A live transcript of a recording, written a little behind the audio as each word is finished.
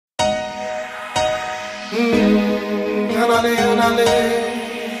Annale, annale.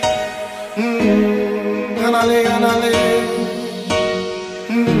 Annale, annale.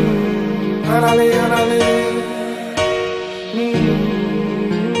 Annale, annale.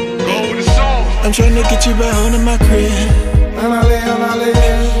 I'm tryna get you back home to my crib. Annale, annale.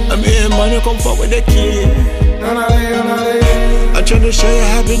 I'm getting money, come fuck with that kid. Annale, annale. I'm tryna show you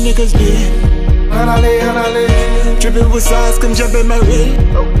how big niggas live. Annale, annale. Drippin' with sauce, come jump in my way.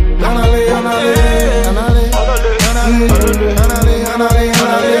 Annale, annale. Annale, annale. Annale, annale. Annale,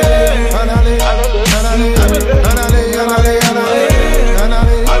 annale. Annale, annale. Annale, annale.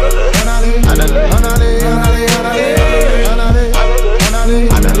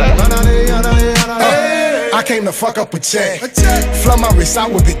 I came to fuck up a check. Flood my wrist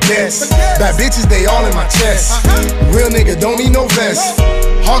out with big gas. Bad bitches, they all in my chest. Real nigga don't need no vest.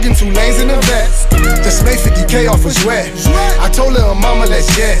 Hogging 2 lanes in the vet. Just made 50K off a sweat. I told her mama, let's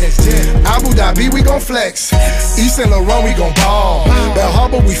jet. Abu Dhabi, we gon' flex. East Saint Laurent, we gon' ball. Bell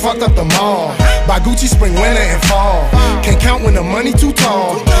Harbor, we fucked up the mall. Buy Gucci spring, winter, and fall. Can't count when the money too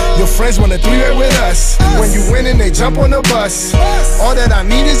tall. Your friends wanna 3-way with us. When you winning, they jump on the bus. All that I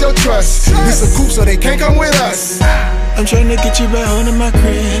need is your trust. This a coupe, so they can't come with us. I'm tryna get you back home to my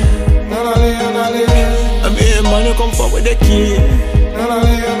crib. I'm getting money, come fuck with that kid.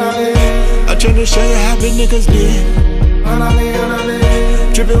 I'm tryna show you how big niggas live.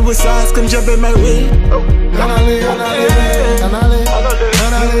 Drippin' with sauce, come jump in my way.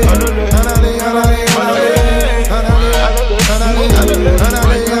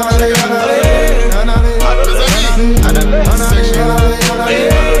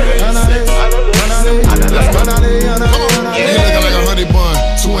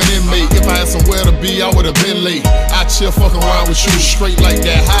 Somewhere to be, I would've been late. I chill fucking around with you, straight like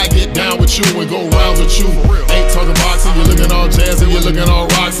that. How I get down with you and go rounds with you. Ain't talking boxing, you're looking all jazzy, you're looking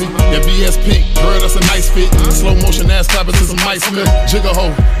all Roxy. That BS pink, girl, that's a nice fit. Slow motion ass clapping to some mic slip. Jigger ho,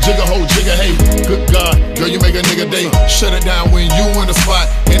 jigger hey. Good God, girl, you make a nigga day. Shut it down when you in the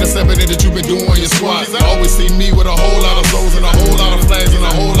spot. Ain't a 7 that you been doing your squat. Always see me with a whole lot of souls and a whole lot of flags and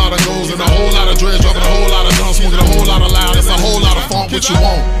a whole lot of goals and a whole lot of dreads, dropping a whole lot of guns, smoking a whole lot of loud. It's a whole lot of funk, what you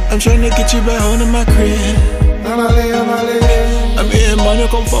want. I'm tryna get you back home to my crib. I'm getting money,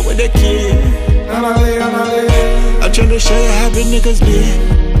 come fuck with that kid. I'm tryna show you how big niggas live.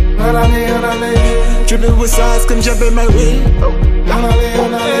 Drippin' with sauce, come jump in my way.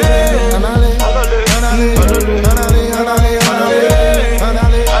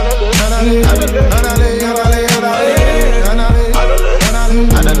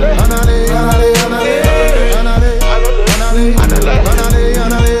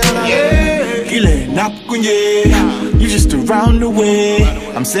 You just around the way.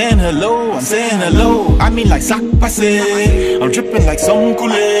 I'm saying hello, I mean like sak passe. I'm dripping like some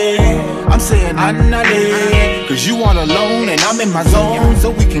Kool-Aid. I'm saying Annale, cause you all alone and I'm in my zone,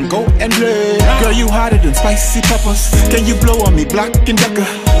 so we can go and play. Girl, you hotter than spicy peppers. Can you blow on me Black & Decker?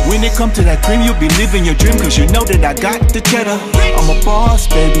 When it come to that cream, you'll be living your dream, cause you know that I got the cheddar. I'm a boss,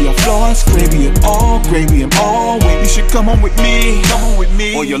 baby, a floss, gravy and all gravy and all weight. You should come home with me,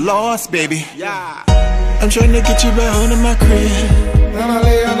 or you're lost, baby. I'm tryna get you back home to my crib.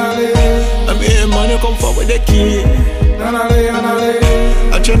 I'm getting money, come fuck with that kid. I'm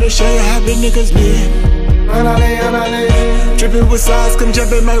tryna show you how big niggas live. Drippin' with sauce, come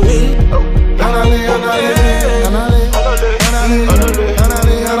jump in my way. Annale,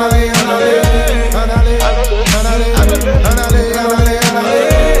 annale.